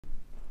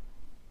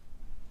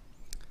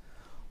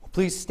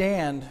Please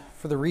stand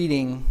for the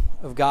reading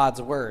of God's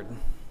word.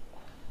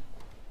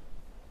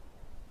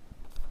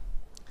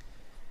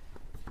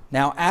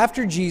 Now,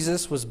 after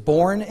Jesus was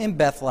born in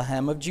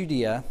Bethlehem of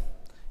Judea,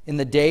 in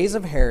the days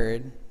of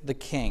Herod the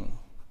king,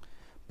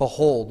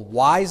 behold,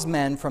 wise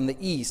men from the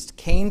east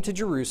came to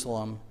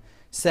Jerusalem,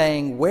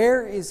 saying,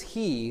 "Where is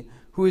he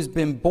who has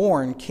been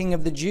born King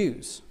of the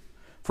Jews?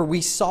 For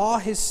we saw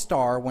his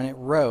star when it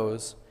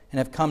rose and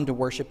have come to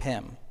worship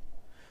him."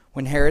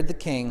 When Herod the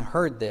king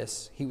heard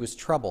this, he was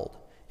troubled,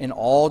 and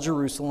all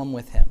Jerusalem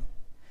with him.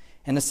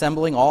 And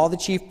assembling all the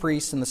chief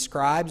priests and the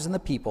scribes and the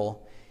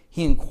people,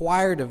 he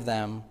inquired of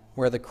them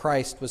where the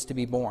Christ was to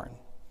be born.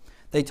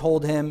 They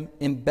told him,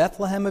 "In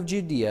Bethlehem of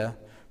Judea,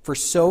 for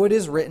so it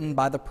is written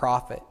by the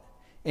prophet,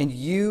 and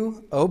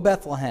you, O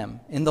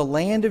Bethlehem, in the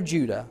land of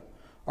Judah,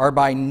 are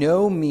by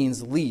no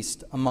means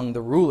least among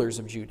the rulers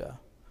of Judah.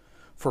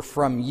 For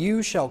from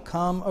you shall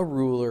come a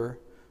ruler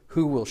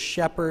who will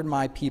shepherd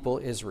my people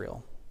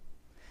Israel."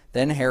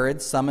 Then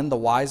Herod summoned the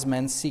wise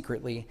men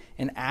secretly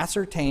and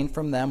ascertained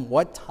from them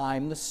what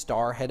time the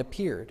star had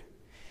appeared.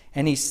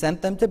 And he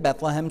sent them to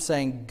Bethlehem,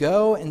 saying,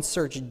 "Go and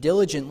search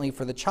diligently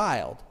for the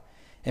child,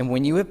 and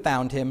when you have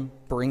found him,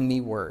 bring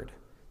me word,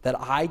 that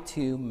I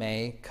too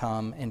may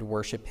come and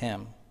worship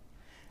him."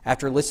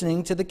 After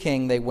listening to the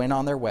king, they went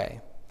on their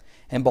way.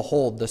 And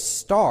behold, the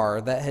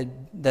star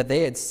that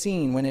they had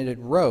seen when it had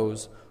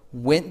rose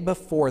went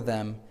before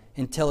them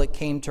until it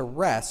came to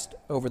rest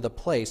over the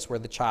place where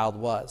the child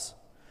was.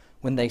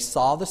 When they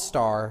saw the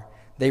star,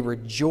 they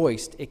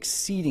rejoiced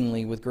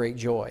exceedingly with great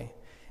joy.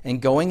 And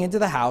going into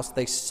the house,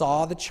 they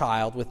saw the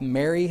child with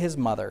Mary his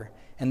mother,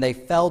 and they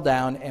fell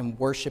down and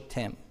worshipped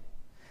him.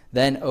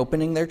 Then,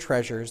 opening their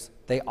treasures,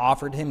 they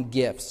offered him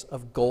gifts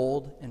of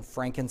gold and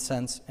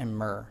frankincense and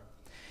myrrh.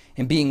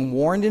 And being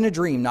warned in a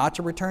dream not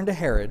to return to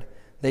Herod,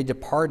 they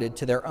departed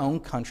to their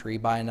own country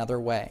by another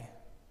way.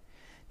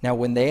 Now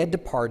when they had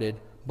departed,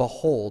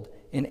 behold,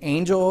 an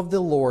angel of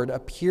the Lord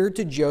appeared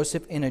to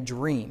Joseph in a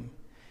dream,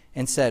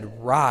 and said,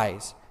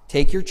 "Rise,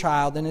 take your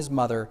child and his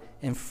mother,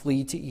 and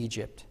flee to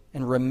Egypt,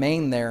 and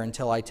remain there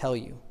until I tell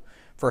you.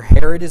 For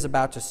Herod is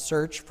about to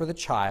search for the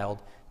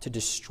child to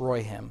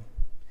destroy him."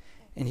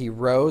 And he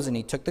rose, and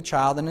he took the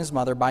child and his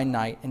mother by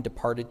night, and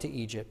departed to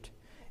Egypt,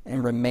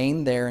 and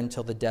remained there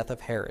until the death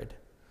of Herod.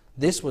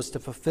 This was to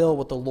fulfill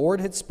what the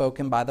Lord had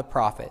spoken by the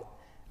prophet,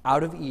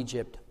 "Out of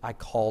Egypt I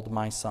called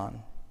my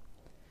son."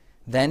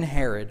 Then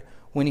Herod,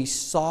 when he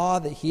saw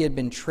that he had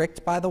been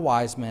tricked by the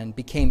wise men,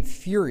 became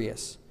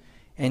furious,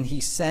 and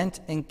he sent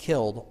and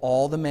killed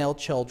all the male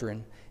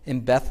children in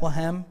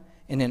Bethlehem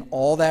and in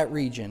all that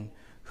region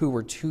who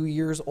were 2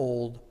 years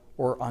old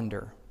or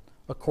under,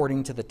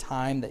 according to the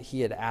time that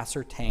he had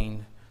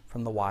ascertained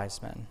from the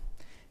wise men.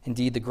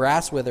 Indeed, the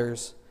grass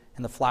withers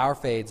and the flower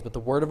fades, but the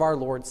word of our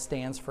Lord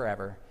stands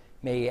forever.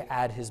 May he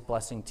add his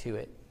blessing to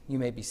it. You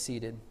may be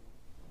seated.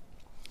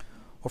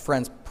 Well,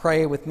 friends,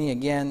 pray with me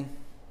again.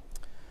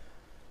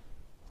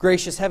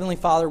 Gracious Heavenly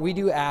Father, we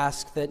do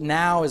ask that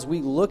now as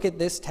we look at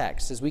this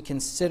text, as we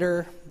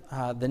consider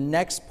the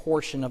next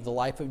portion of the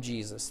life of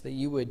Jesus, that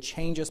you would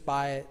change us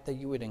by it, that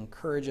you would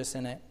encourage us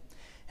in it.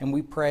 And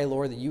we pray,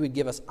 Lord, that you would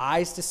give us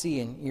eyes to see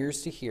and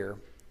ears to hear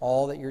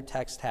all that your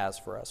text has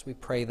for us. We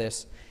pray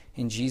this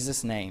in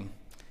Jesus' name.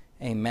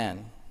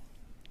 Amen.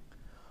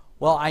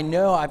 Well, I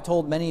know I've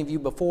told many of you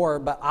before,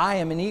 but I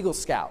am an Eagle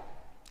Scout.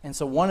 And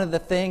so one of the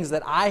things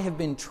that I have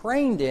been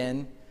trained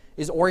in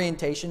is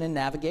orientation and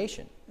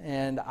navigation.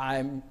 And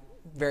I'm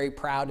very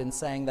proud in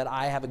saying that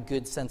I have a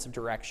good sense of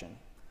direction.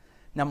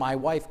 Now, my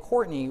wife,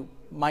 Courtney,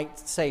 might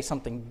say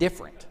something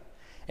different.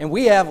 And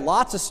we have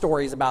lots of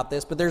stories about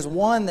this, but there's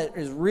one that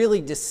is really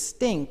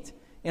distinct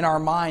in our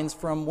minds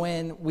from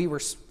when we were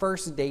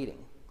first dating.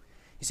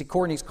 You see,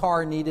 Courtney's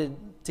car needed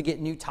to get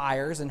new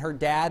tires, and her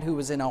dad, who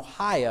was in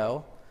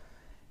Ohio,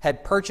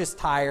 had purchased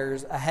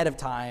tires ahead of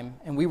time,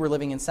 and we were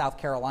living in South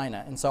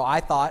Carolina. And so I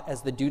thought,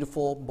 as the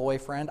dutiful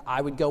boyfriend,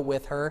 I would go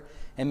with her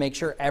and make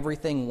sure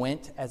everything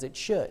went as it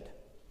should.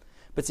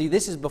 But see,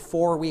 this is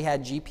before we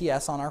had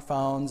GPS on our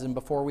phones and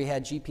before we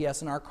had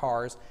GPS in our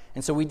cars.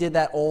 And so we did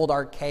that old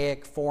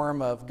archaic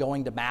form of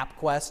going to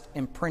MapQuest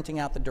and printing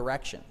out the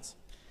directions.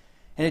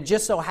 And it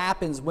just so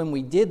happens when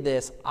we did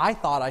this, I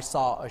thought I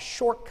saw a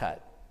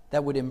shortcut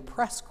that would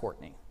impress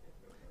Courtney.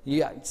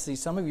 Yeah, see,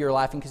 some of you are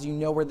laughing because you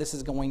know where this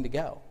is going to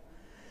go.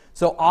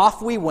 So off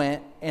we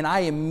went, and I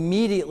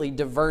immediately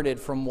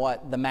diverted from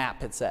what the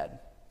map had said.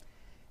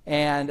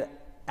 And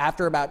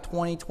after about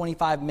 20,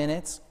 25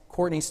 minutes,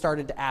 Courtney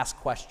started to ask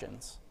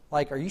questions.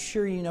 Like, "Are you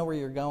sure you know where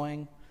you're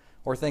going?"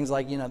 Or things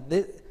like,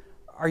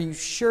 "Are you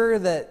sure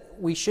that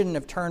we shouldn't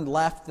have turned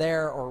left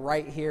there or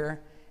right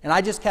here?" And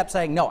I just kept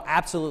saying, "No,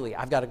 absolutely.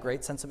 I've got a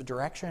great sense of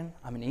direction.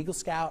 I'm an Eagle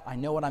Scout. I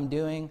know what I'm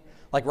doing.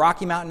 Like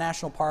Rocky Mountain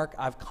National Park,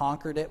 I've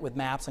conquered it with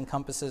maps and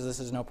compasses. This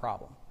is no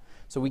problem."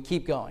 So we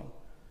keep going.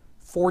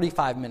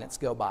 45 minutes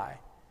go by.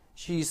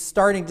 She's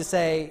starting to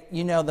say,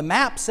 "The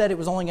map said it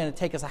was only going to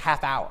take us a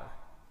half hour."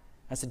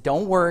 I said,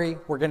 "Don't worry.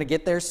 We're going to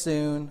get there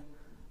soon.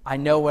 I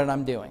know what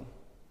I'm doing."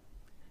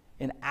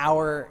 An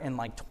hour and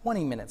like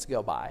 20 minutes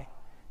go by.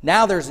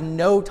 Now there's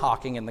no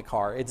talking in the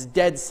car. It's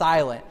dead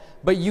silent.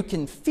 But you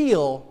can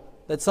feel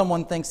that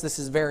someone thinks this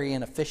is very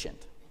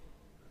inefficient.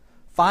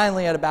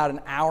 Finally, at about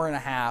an hour and a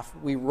half,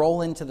 we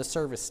roll into the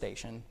service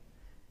station.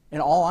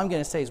 And all I'm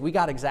going to say is we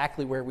got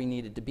exactly where we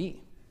needed to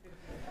be.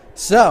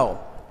 So,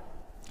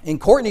 in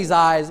Courtney's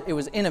eyes, it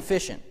was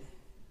inefficient.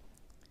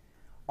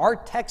 Our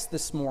text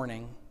this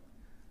morning,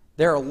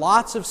 there are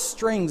lots of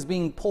strings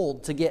being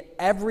pulled to get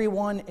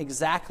everyone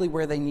exactly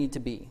where they need to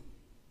be.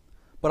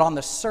 But on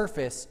the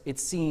surface, it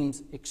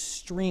seems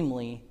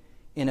extremely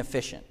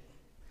inefficient.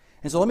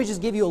 And so let me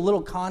just give you a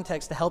little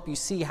context to help you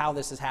see how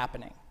this is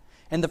happening.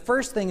 And the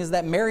first thing is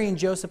that Mary and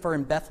Joseph are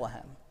in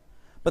Bethlehem.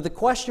 But the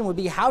question would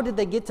be, how did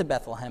they get to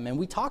Bethlehem? And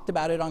we talked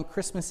about it on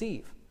Christmas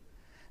Eve.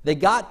 They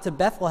got to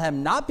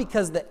Bethlehem not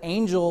because the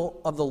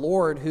angel of the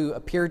Lord who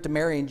appeared to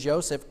Mary and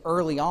Joseph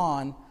early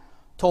on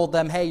told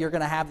them, hey, you're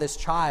going to have this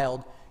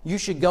child. You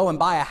should go and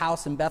buy a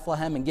house in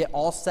Bethlehem and get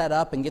all set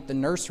up and get the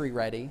nursery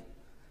ready.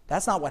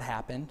 That's not what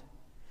happened.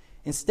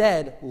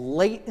 Instead,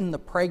 late in the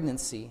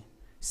pregnancy,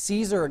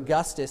 Caesar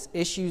Augustus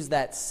issues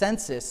that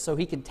census so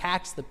he can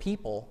tax the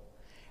people.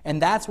 And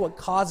that's what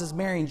causes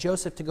Mary and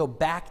Joseph to go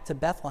back to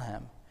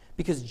Bethlehem,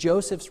 because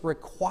Joseph's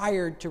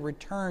required to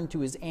return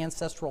to his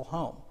ancestral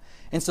home.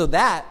 And so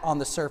that, on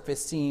the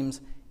surface, seems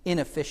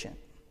inefficient.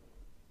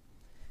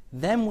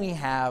 Then we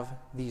have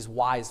these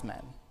wise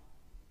men.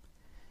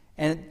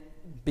 And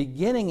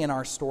beginning in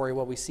our story,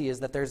 what we see is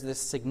that there's this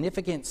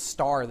significant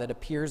star that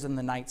appears in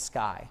the night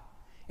sky.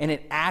 And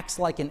it acts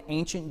like an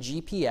ancient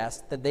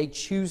GPS that they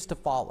choose to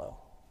follow.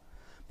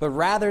 But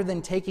rather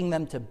than taking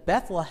them to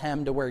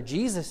Bethlehem, to where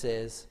Jesus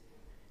is,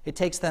 it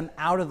takes them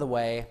out of the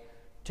way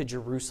to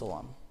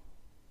Jerusalem.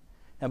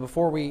 Now,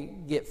 before we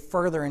get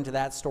further into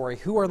that story,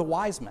 who are the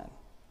wise men?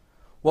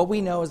 What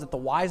we know is that the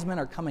wise men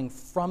are coming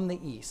from the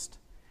east,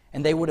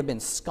 and they would have been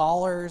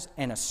scholars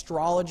and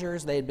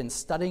astrologers. They had been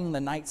studying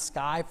the night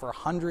sky for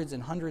hundreds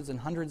and hundreds and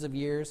hundreds of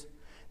years.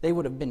 They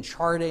would have been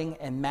charting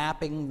and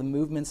mapping the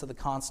movements of the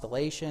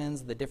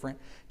constellations, the different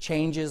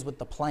changes with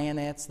the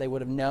planets. They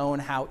would have known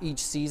how each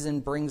season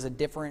brings a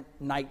different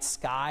night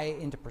sky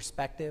into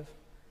perspective.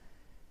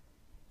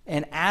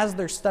 And as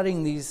they're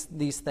studying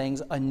these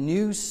things, a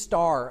new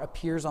star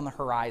appears on the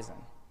horizon.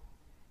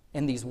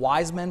 And these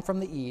wise men from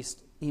the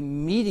east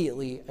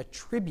immediately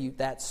attribute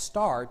that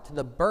star to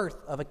the birth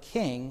of a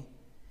king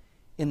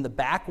in the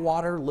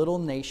backwater little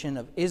nation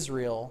of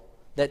Israel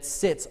that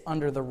sits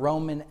under the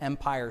Roman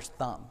Empire's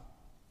thumb.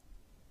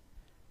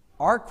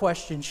 Our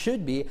question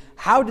should be,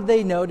 how did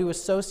they know to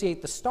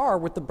associate the star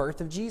with the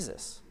birth of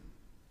Jesus?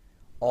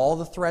 All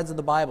the threads of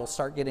the Bible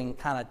start getting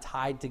kind of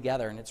tied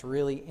together, and it's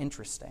really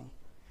interesting.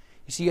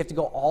 You see, you have to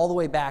go all the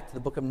way back to the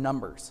book of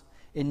Numbers.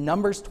 In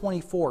Numbers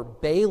 24,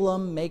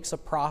 Balaam makes a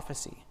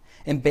prophecy.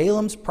 And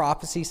Balaam's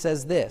prophecy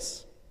says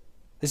this.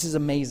 This is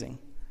amazing.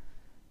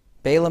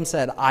 Balaam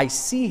said, I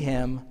see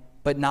him,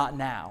 but not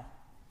now.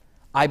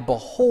 I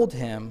behold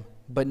him,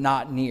 but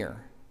not near.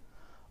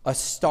 A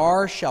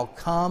star shall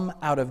come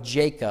out of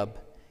Jacob,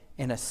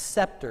 and a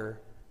scepter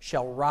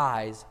shall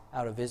rise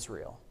out of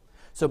Israel.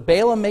 So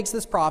Balaam makes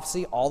this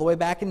prophecy all the way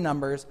back in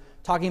Numbers,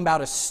 talking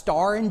about a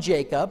star in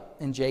Jacob.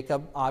 And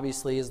Jacob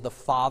obviously is the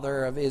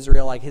father of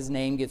Israel, like his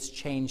name gets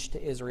changed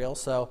to Israel.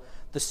 So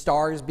the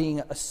star is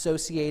being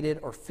associated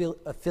or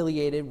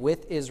affiliated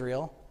with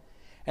Israel.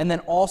 And then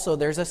also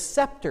there's a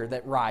scepter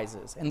that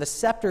rises. And the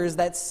scepter is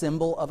that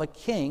symbol of a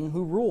king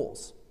who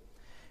rules.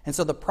 And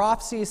so the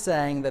prophecy is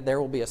saying that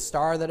there will be a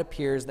star that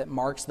appears that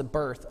marks the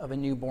birth of a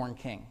newborn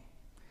king.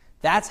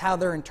 That's how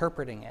they're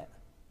interpreting it.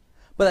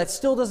 But that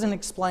still doesn't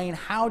explain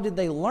how did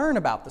they learn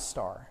about the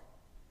star.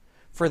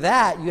 For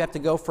that, you have to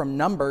go from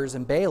Numbers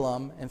and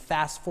Balaam and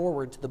fast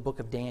forward to the book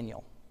of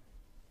Daniel.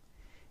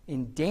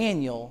 In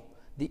Daniel,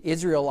 the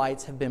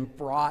Israelites have been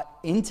brought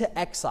into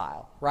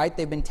exile, right?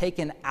 They've been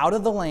taken out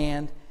of the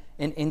land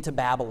and into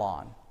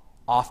Babylon,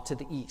 off to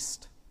the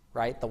east,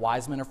 right? The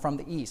wise men are from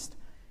the east.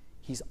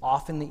 He's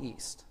off in the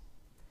east.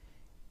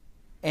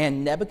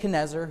 And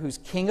Nebuchadnezzar, who's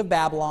king of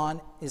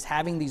Babylon, is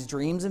having these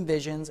dreams and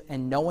visions,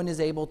 and no one is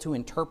able to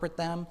interpret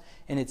them,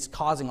 and it's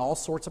causing all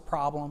sorts of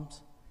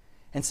problems.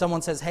 And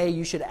someone says, hey,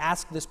 you should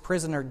ask this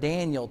prisoner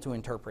Daniel to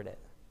interpret it.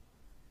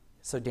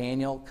 So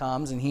Daniel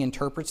comes and he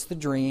interprets the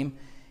dream,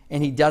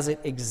 and he does it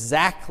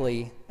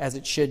exactly as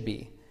it should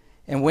be.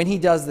 And when he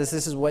does this,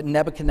 this is what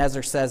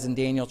Nebuchadnezzar says in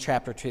Daniel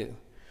chapter 2.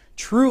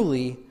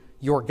 Truly,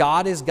 your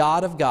God is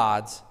God of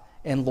gods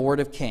and Lord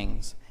of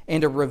kings,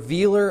 and a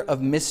revealer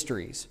of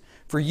mysteries.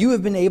 For you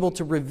have been able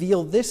to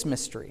reveal this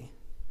mystery.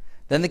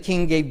 Then the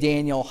king gave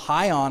Daniel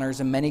high honors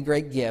and many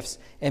great gifts,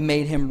 and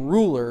made him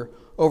ruler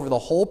over the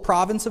whole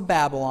province of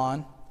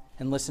Babylon.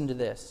 And listen to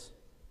this.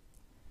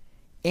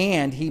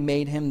 And he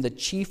made him the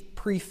chief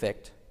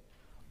prefect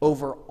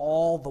over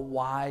all the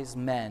wise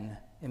men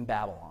in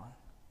Babylon.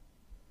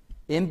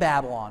 In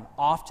Babylon,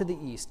 off to the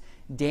east,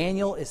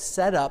 Daniel is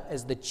set up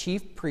as the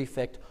chief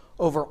prefect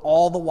over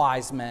all the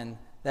wise men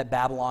that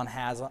Babylon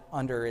has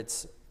under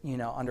its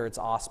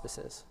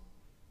auspices.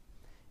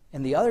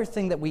 And the other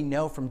thing that we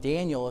know from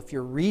Daniel, if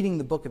you're reading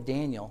the book of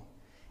Daniel,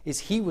 is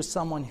he was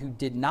someone who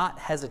did not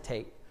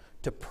hesitate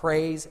to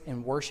praise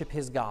and worship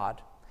his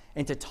God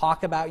and to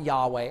talk about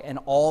Yahweh and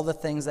all the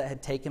things that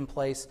had taken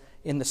place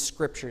in the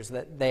scriptures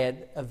that they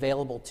had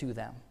available to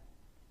them.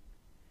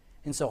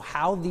 And so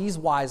how these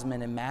wise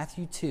men in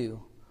Matthew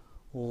 2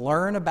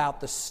 learn about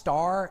the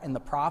star and the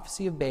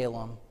prophecy of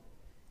Balaam,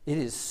 it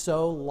is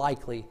so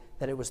likely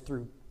that it was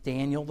through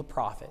Daniel the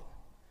prophet,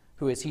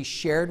 who, as he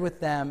shared with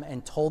them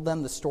and told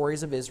them the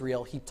stories of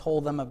Israel, he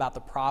told them about the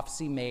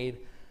prophecy made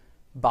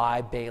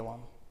by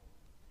Balaam.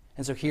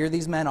 And so here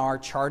these men are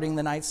charting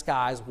the night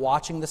skies,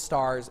 watching the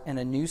stars, and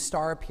a new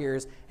star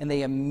appears, and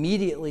they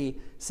immediately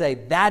say,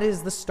 that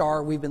is the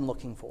star we've been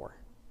looking for.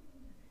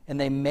 And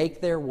they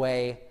make their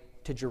way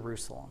to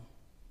Jerusalem.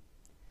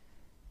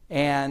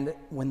 And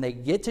when they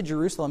get to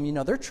Jerusalem,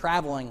 they're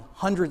traveling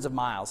hundreds of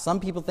miles. Some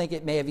people think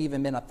it may have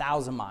even been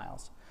 1,000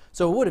 miles.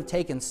 So it would have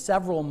taken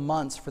several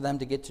months for them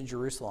to get to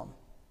Jerusalem.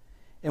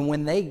 And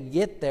when they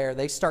get there,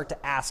 they start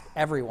to ask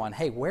everyone,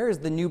 hey, where is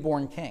the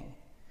newborn king?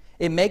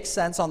 It makes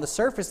sense on the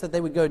surface that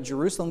they would go to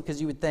Jerusalem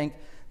because you would think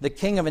the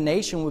king of a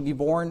nation would be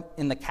born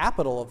in the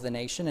capital of the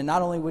nation. And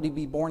not only would he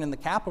be born in the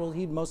capital,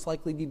 he'd most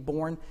likely be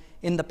born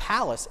in the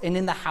palace and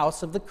in the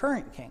house of the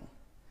current king.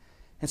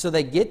 And so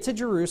they get to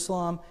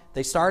Jerusalem,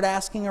 they start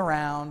asking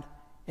around,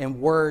 and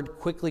word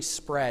quickly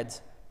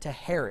spreads to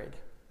Herod.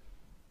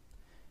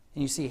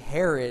 And you see,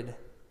 Herod,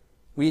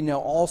 we know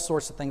all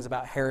sorts of things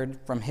about Herod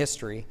from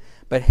history,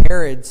 but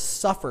Herod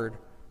suffered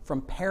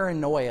from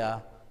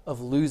paranoia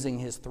of losing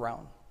his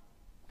throne.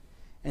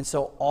 And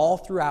so all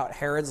throughout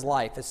Herod's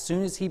life, as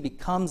soon as he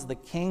becomes the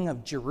king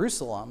of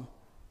Jerusalem,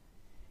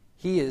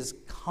 he is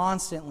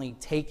constantly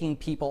taking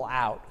people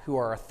out who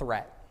are a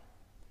threat.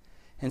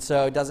 And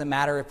so it doesn't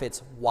matter if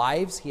it's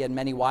wives. He had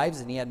many wives,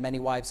 and he had many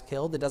wives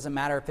killed. It doesn't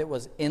matter if it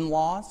was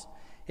in-laws.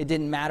 It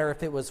didn't matter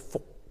if it was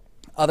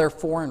other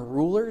foreign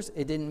rulers.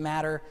 It didn't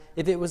matter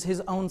if it was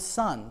his own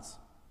sons.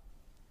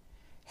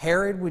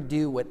 Herod would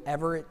do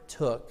whatever it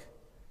took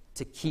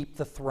to keep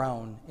the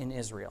throne in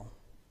Israel.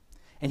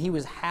 And he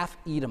was half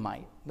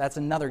Edomite. That's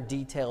another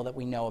detail that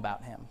we know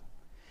about him.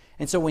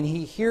 And so when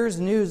he hears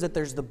news that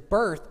there's the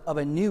birth of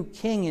a new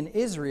king in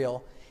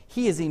Israel,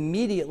 he is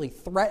immediately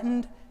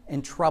threatened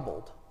and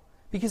troubled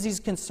because he's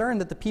concerned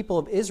that the people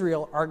of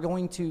Israel are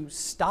going to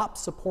stop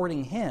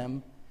supporting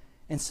him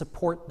and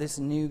support this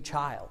new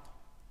child.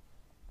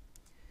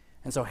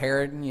 And so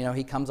Herod,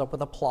 he comes up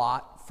with a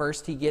plot.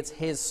 First, he gets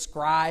his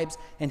scribes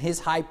and his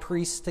high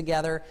priests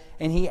together,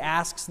 and he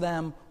asks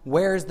them,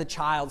 where is the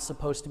child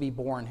supposed to be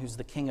born who's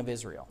the king of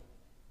Israel?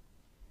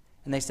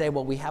 And they say,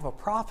 well, we have a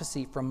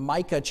prophecy from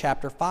Micah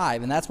chapter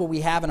 5, and that's what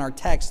we have in our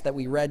text that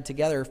we read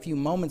together a few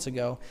moments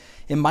ago.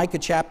 In Micah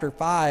chapter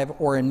 5,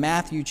 or in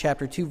Matthew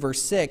chapter 2,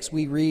 verse 6,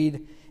 we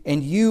read,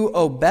 and you,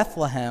 O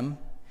Bethlehem,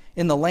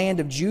 in the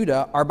land of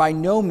Judah, are by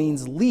no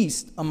means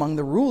least among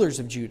the rulers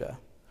of Judah.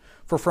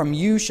 For from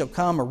you shall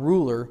come a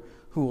ruler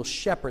who will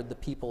shepherd the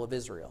people of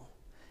Israel.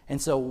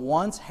 And so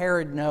once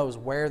Herod knows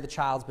where the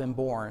child's been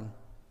born,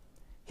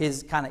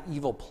 his kind of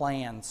evil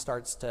plan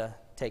starts to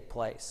take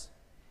place.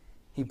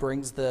 He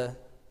brings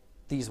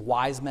these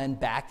wise men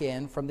back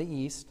in from the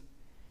east.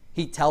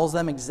 He tells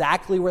them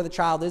exactly where the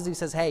child is. He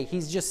says, hey,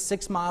 he's just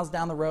 6 miles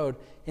down the road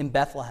in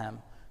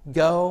Bethlehem.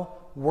 Go,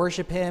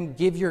 worship him,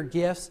 give your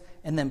gifts,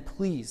 and then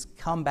please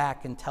come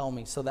back and tell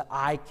me so that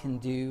I can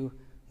do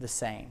the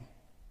same.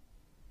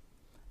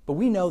 But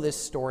we know this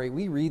story.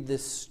 We read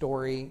this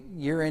story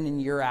year in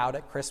and year out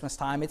at Christmas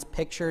time. It's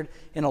pictured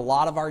in a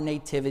lot of our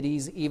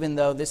nativities, even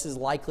though this is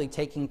likely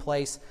taking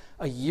place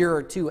a year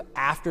or two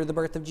after the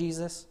birth of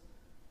Jesus.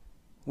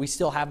 We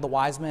still have the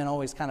wise men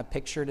always kind of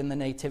pictured in the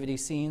nativity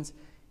scenes.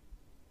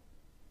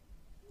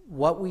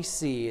 What we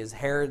see is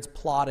Herod's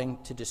plotting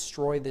to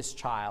destroy this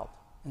child.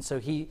 And so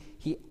he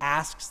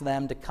asks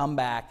them to come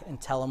back and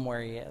tell him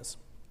where he is.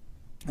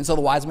 And so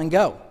the wise men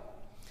go.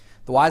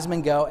 The wise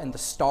men go, and the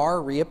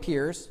star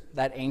reappears,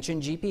 that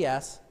ancient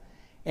GPS,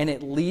 and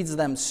it leads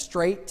them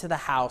straight to the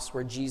house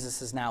where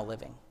Jesus is now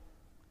living.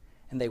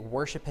 And they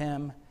worship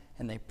him,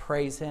 and they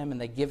praise him, and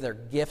they give their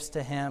gifts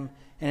to him,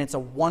 and it's a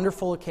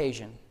wonderful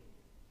occasion.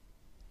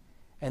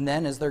 And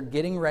then as they're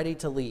getting ready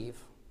to leave,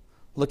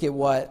 look at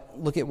what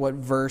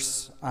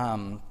verses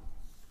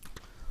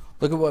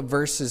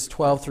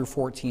 12 through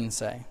 14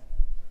 say.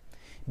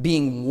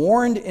 Being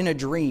warned in a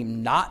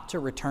dream not to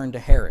return to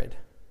Herod,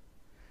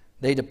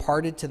 they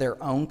departed to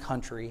their own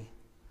country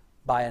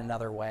by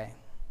another way.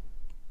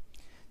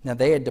 Now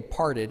they had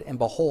departed, and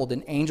behold,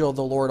 an angel of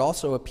the Lord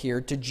also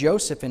appeared to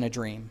Joseph in a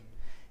dream,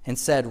 and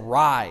said,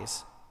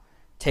 Rise,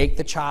 take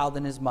the child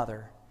and his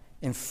mother,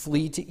 and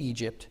flee to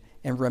Egypt,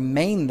 and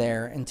remain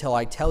there until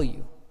I tell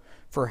you.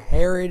 For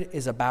Herod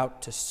is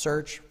about to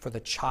search for the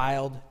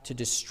child to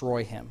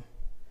destroy him.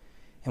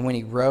 And when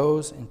he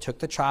rose and took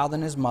the child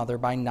and his mother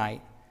by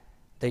night,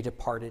 they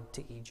departed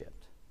to Egypt.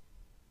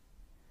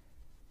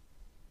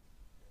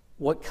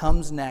 What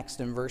comes next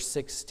in verse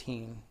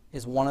 16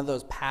 is one of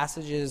those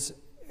passages,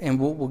 and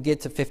we'll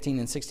get to 15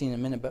 and 16 in a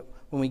minute, but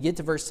when we get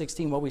to verse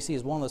 16, what we see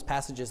is one of those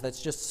passages that's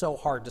just so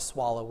hard to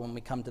swallow when we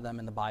come to them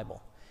in the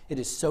Bible. It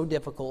is so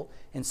difficult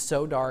and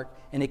so dark,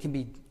 and it can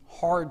be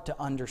hard to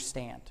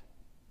understand.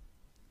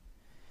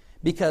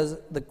 Because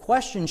the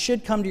question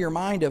should come to your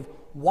mind of,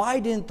 why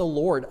didn't the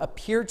Lord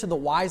appear to the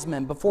wise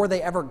men before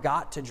they ever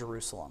got to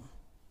Jerusalem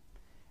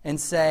and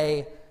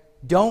say,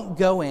 don't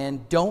go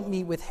in, don't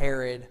meet with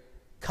Herod,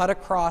 cut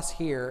across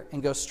here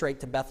and go straight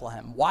to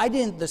Bethlehem? Why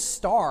didn't the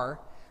star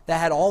that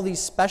had all these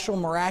special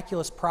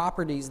miraculous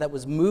properties that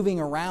was moving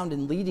around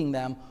and leading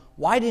them,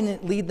 why didn't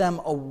it lead them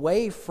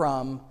away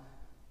from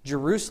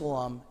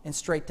Jerusalem and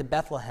straight to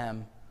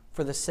Bethlehem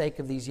for the sake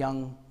of these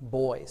young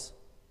boys?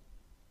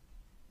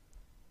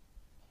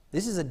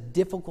 This is a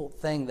difficult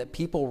thing that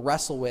people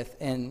wrestle with,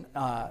 and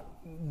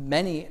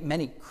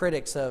many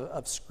critics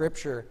of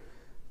Scripture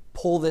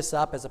pull this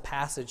up as a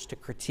passage to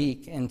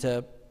critique and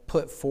to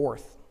put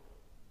forth.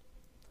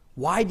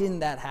 Why didn't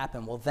that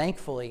happen? Well,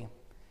 thankfully,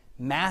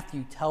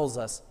 Matthew tells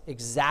us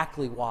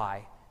exactly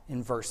why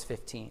in verse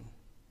 15.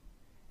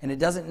 And it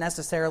doesn't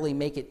necessarily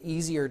make it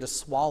easier to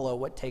swallow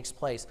what takes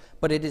place,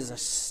 but it is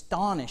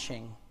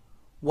astonishing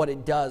what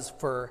it does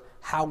for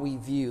how we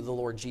view the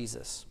Lord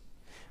Jesus.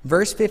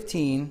 Verse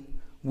 15,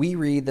 we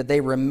read that they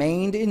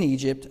remained in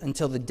Egypt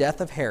until the death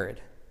of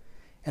Herod,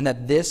 and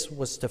that this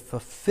was to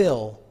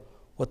fulfill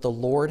what the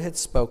Lord had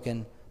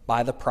spoken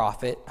by the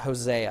prophet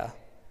Hosea,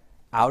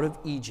 out of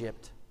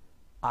Egypt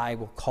I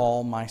will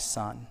call my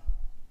son.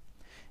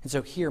 And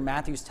so here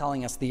Matthew's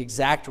telling us the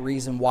exact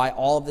reason why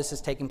all of this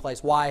is taking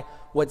place, why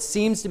what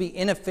seems to be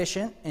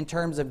inefficient in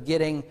terms of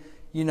getting,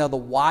 the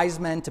wise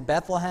men to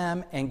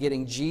Bethlehem and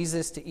getting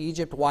Jesus to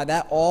Egypt, why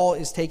that all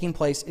is taking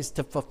place is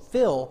to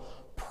fulfill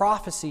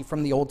prophecy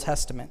from the Old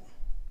Testament.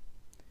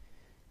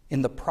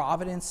 In the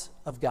providence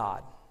of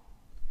God,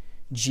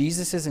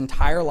 Jesus'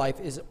 entire life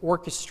is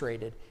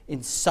orchestrated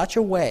in such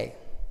a way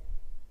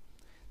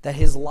that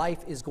his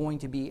life is going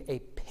to be a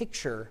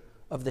picture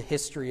of the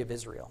history of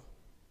Israel.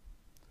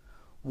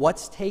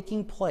 What's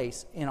taking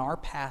place in our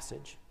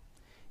passage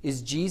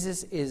is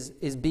Jesus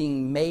is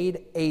being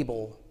made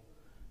able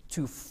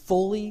to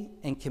fully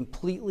and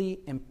completely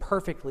and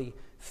perfectly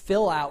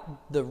fill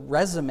out the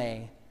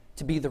resume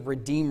to be the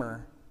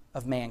Redeemer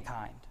of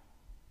mankind.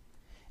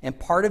 And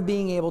part of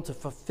being able to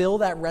fulfill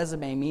that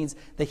resume means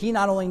that he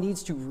not only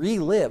needs to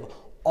relive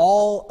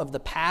all of the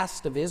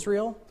past of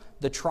Israel,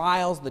 the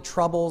trials, the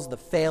troubles, the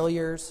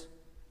failures,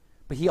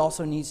 but he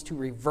also needs to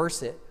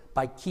reverse it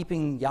by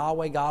keeping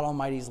Yahweh God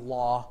Almighty's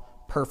law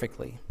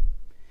perfectly.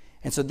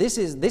 And so this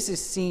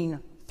is seen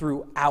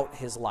throughout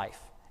his life.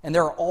 And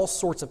there are all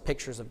sorts of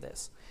pictures of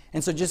this.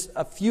 And so just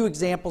a few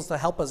examples to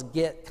help us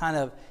get kind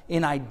of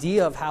an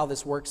idea of how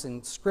this works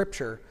in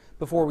Scripture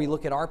before we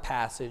look at our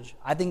passage.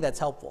 I think that's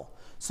helpful.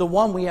 So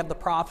one, we have the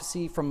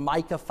prophecy from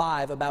Micah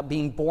 5 about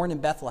being born in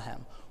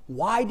Bethlehem.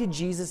 Why did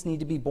Jesus need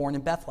to be born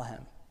in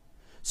Bethlehem?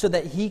 So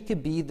that he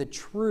could be the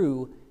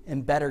true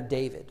and better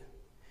David.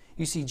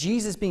 You see,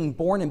 Jesus being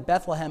born in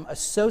Bethlehem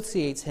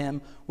associates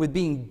him with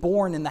being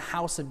born in the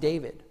house of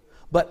David.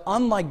 But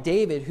unlike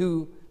David,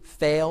 who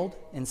failed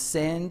and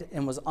sinned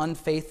and was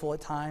unfaithful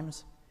at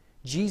times,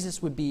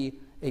 Jesus would be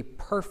a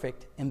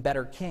perfect and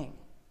better king.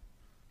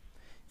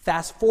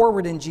 Fast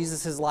forward in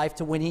Jesus' life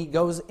to when he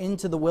goes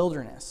into the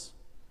wilderness,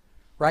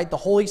 right? The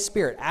Holy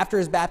Spirit, after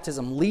his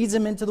baptism, leads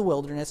him into the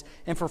wilderness,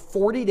 and for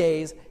 40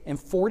 days and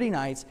 40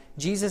 nights,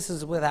 Jesus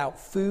is without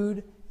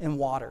food and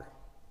water.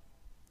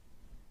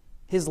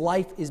 His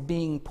life is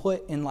being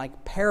put in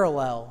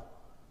parallel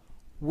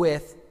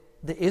with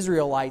the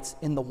Israelites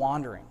in the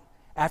wandering.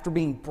 After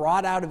being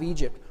brought out of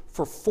Egypt,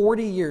 for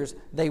 40 years,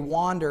 they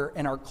wander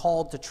and are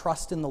called to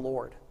trust in the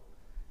Lord.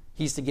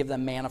 He's to give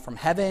them manna from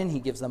heaven. He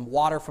gives them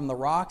water from the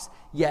rocks.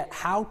 Yet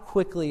how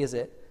quickly is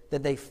it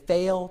that they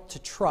fail to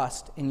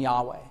trust in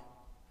Yahweh?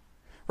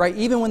 Right?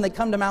 Even when they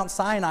come to Mount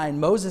Sinai and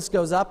Moses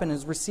goes up and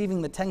is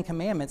receiving the 10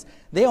 Commandments,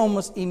 they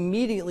almost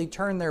immediately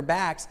turn their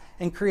backs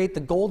and create the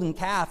golden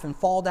calf and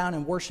fall down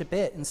and worship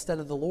it instead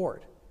of the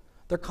Lord.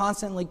 They're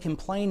constantly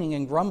complaining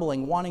and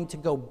grumbling, wanting to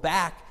go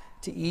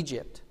back to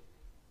Egypt.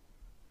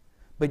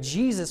 But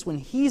Jesus, when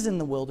he's in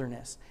the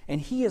wilderness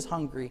and he is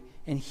hungry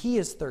and he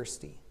is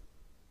thirsty,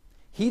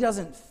 he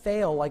doesn't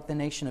fail like the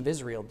nation of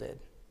Israel did.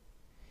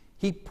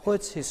 He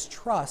puts his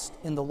trust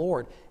in the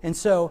Lord. And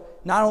so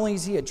not only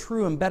is he a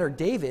true and better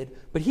David,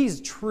 but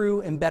he's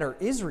true and better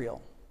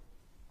Israel.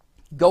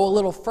 Go a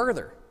little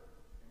further.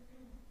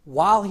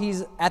 While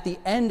he's at the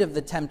end of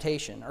the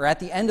temptation, or at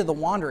the end of the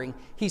wandering,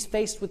 he's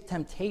faced with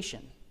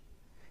temptation.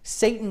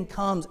 Satan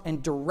comes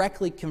and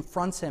directly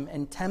confronts him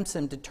and tempts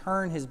him to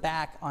turn his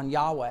back on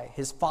Yahweh,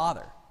 his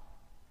Father.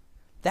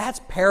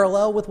 That's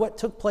parallel with what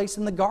took place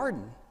in the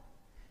garden.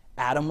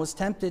 Adam was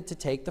tempted to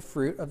take the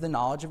fruit of the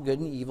knowledge of good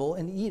and evil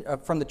and eat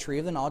from the tree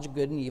of the knowledge of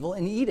good and evil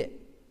and eat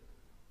it.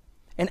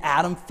 And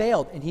Adam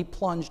failed, and he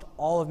plunged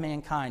all of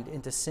mankind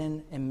into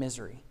sin and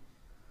misery.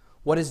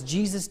 What does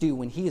Jesus do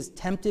when he is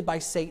tempted by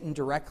Satan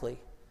directly?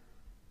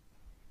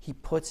 He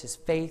puts his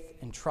faith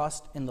and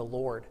trust in the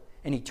Lord,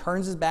 and he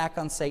turns his back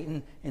on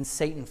Satan, and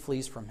Satan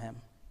flees from him.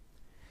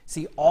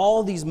 See,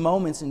 all these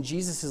moments in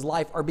Jesus'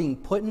 life are being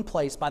put in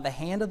place by the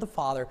hand of the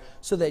Father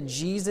so that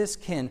Jesus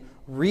can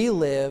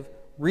relive,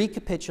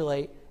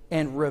 recapitulate,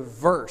 and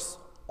reverse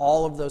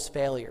all of those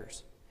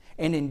failures.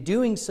 And in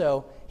doing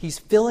so, he's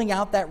filling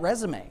out that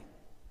resume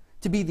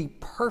to be the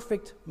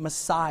perfect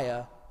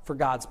Messiah for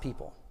God's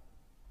people.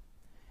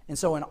 And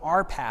so in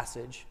our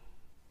passage,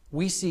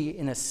 we see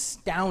an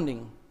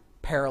astounding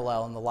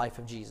parallel in the life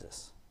of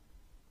Jesus.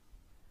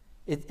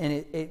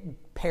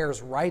 It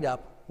pairs right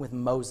up with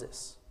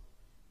Moses.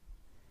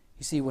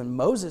 You see, when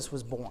Moses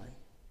was born,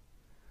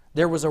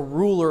 there was a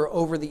ruler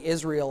over the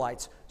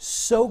Israelites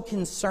so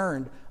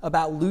concerned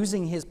about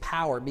losing his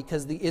power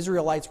because the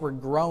Israelites were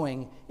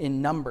growing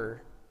in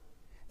number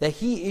that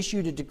he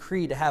issued a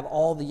decree to have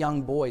all the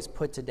young boys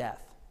put to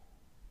death.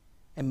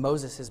 And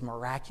Moses is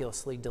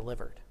miraculously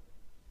delivered.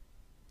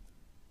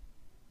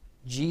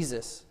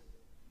 Jesus,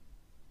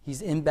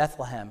 he's in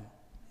Bethlehem,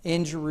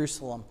 in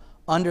Jerusalem,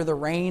 under the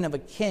reign of a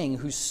king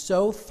who's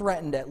so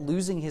threatened at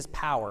losing his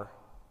power,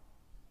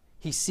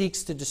 he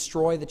seeks to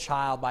destroy the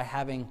child by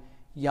having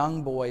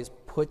young boys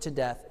put to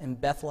death in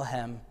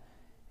Bethlehem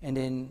and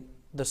in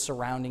the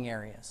surrounding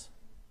areas.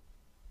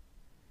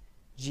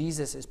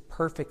 Jesus is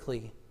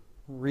perfectly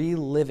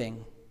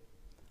reliving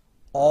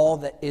all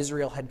that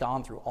Israel had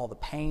gone through, all the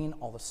pain,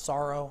 all the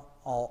sorrow,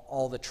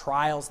 all the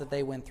trials that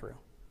they went through,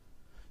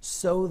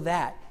 so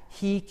that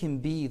he can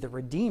be the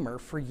Redeemer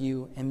for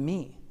you and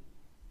me.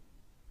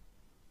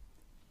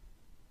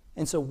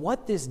 And so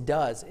what this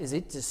does is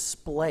it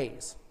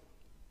displays,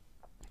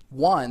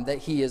 one, that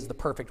he is the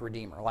perfect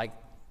Redeemer. Like,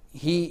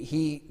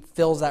 he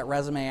fills that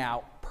resume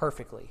out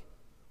perfectly.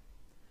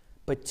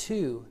 But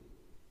two,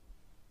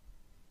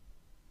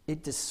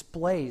 it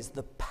displays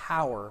the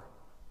power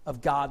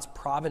of God's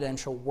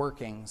providential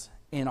workings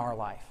in our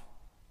life.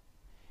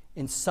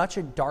 In such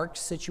a dark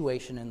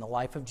situation in the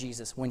life of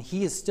Jesus, when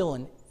he is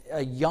still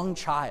a young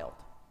child,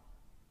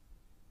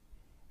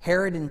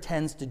 Herod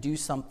intends to do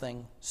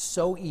something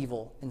so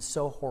evil and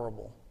so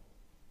horrible,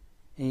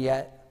 and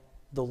yet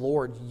the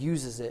Lord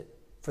uses it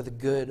for the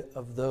good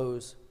of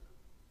those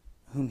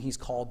whom he's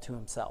called to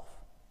himself.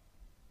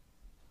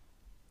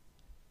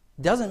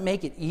 Doesn't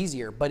make it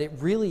easier, but it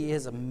really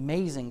is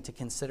amazing to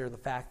consider the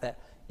fact that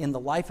in the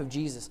life of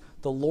Jesus,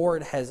 the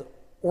Lord has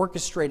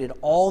orchestrated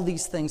all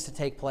these things to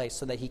take place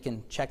so that he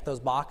can check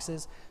those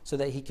boxes, so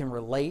that he can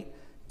relate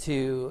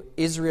to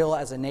Israel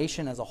as a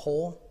nation as a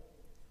whole.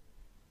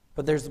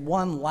 But there's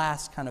one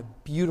last kind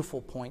of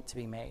beautiful point to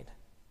be made.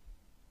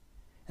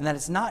 And that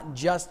it's not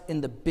just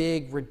in the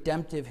big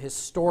redemptive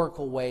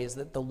historical ways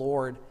that the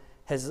Lord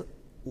has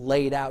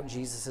laid out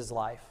Jesus'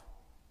 life,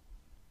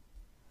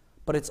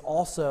 but it's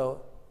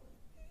also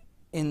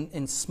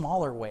in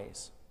smaller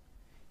ways.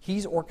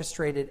 He's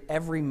orchestrated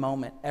every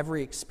moment,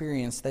 every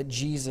experience that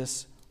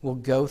Jesus will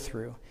go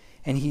through.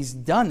 And he's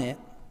done it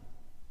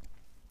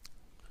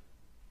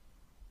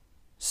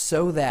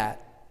so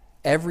that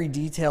every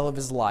detail of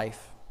his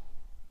life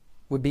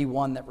would be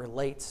one that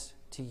relates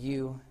to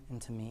you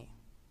and to me.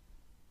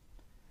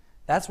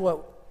 That's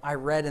what I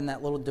read in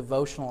that little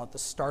devotional at the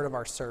start of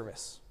our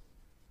service.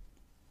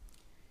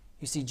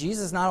 You see,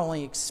 Jesus not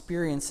only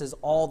experiences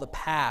all the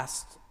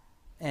past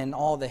and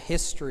all the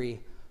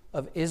history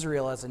of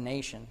Israel as a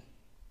nation,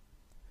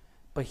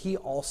 but he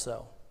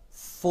also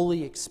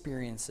fully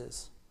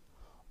experiences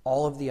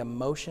all of the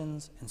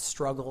emotions and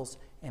struggles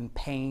and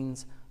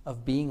pains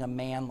of being a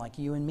man like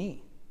you and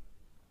me.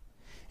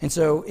 And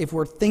so if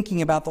we're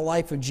thinking about the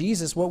life of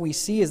Jesus, what we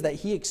see is that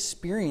he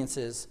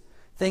experiences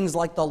things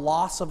like the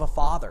loss of a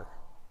father,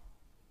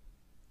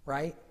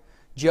 right?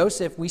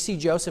 Joseph, we see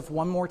Joseph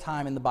one more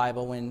time in the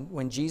Bible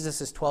when Jesus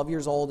is 12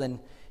 years old and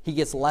he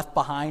gets left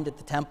behind at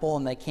the temple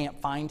and they can't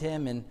find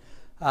him and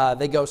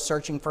they go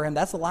searching for him.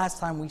 That's the last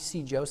time we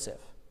see Joseph.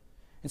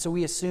 And so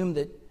we assume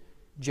that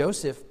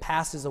Joseph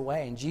passes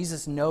away and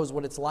Jesus knows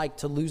what it's like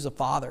to lose a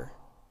father.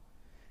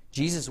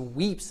 Jesus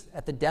weeps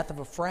at the death of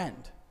a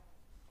friend.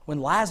 When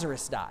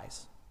Lazarus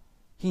dies,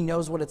 he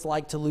knows what it's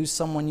like to lose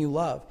someone you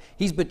love.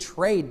 He's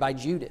betrayed by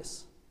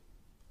Judas,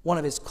 one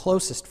of his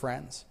closest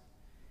friends.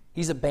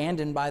 He's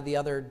abandoned by the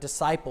other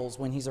disciples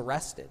when he's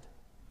arrested.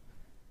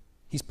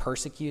 He's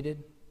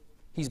persecuted.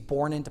 He's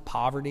born into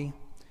poverty.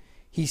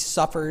 He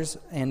suffers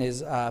and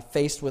is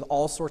faced with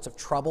all sorts of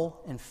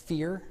trouble and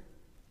fear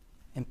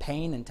and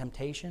pain and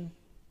temptation.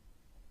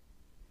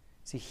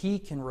 See, he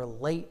can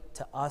relate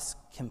to us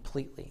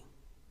completely.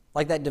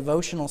 Like that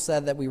devotional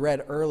said that we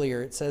read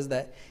earlier, it says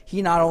that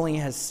he not only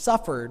has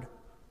suffered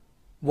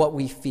what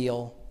we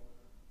feel,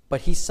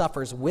 but he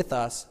suffers with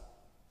us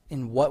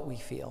in what we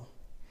feel.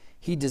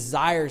 He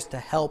desires to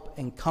help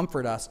and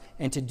comfort us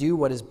and to do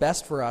what is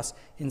best for us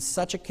in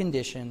such a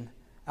condition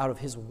out of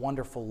his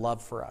wonderful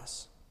love for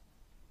us.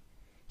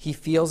 He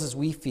feels as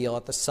we feel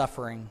at the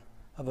suffering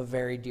of a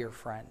very dear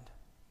friend.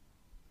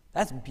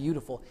 That's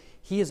beautiful.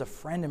 He is a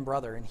friend and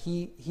brother, and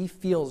he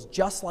feels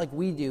just like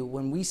we do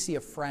when we see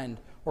a friend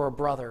or a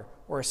brother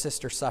or a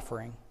sister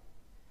suffering.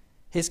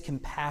 His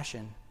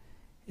compassion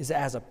is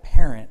as a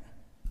parent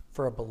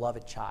for a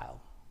beloved child.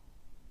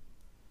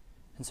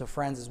 And so,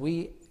 friends, as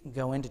we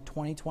go into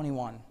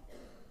 2021.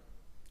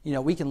 You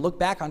know, we can look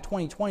back on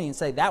 2020 and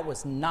say that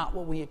was not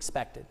what we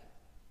expected.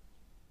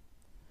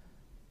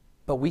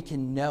 But we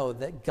can know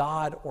that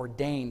God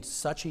ordained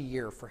such a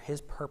year for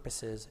his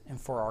purposes and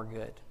for our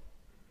good.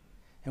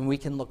 And we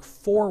can look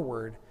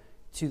forward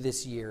to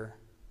this year,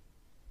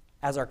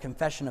 as our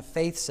confession of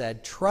faith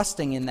said,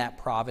 trusting in that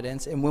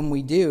providence. And when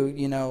we do,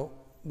 you know,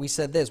 we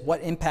said this: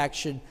 what impact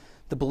should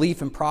the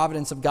belief and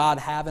providence of God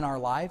have in our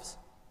lives?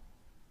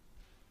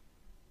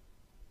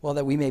 Well,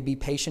 that we may be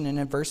patient in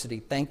adversity,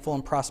 thankful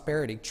in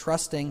prosperity,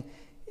 trusting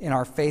in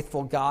our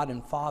faithful God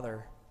and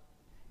Father.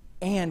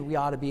 And we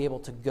ought to be able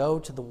to go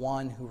to the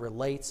one who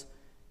relates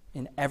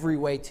in every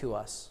way to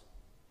us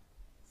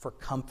for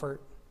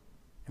comfort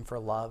and for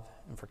love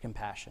and for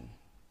compassion.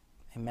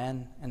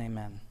 Amen and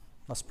amen.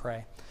 Let's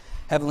pray.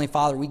 Heavenly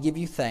Father, we give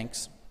you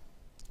thanks.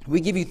 We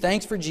give you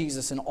thanks for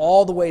Jesus in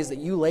all the ways that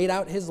you laid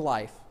out his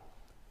life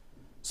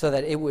so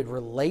that it would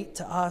relate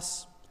to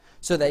us,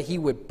 so that he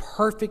would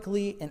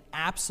perfectly and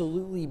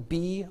absolutely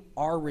be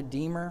our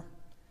Redeemer,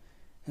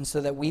 and so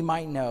that we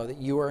might know that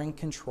you are in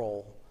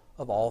control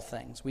of all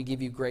things. We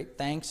give you great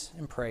thanks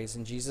and praise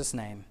in Jesus'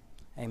 name.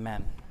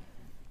 Amen.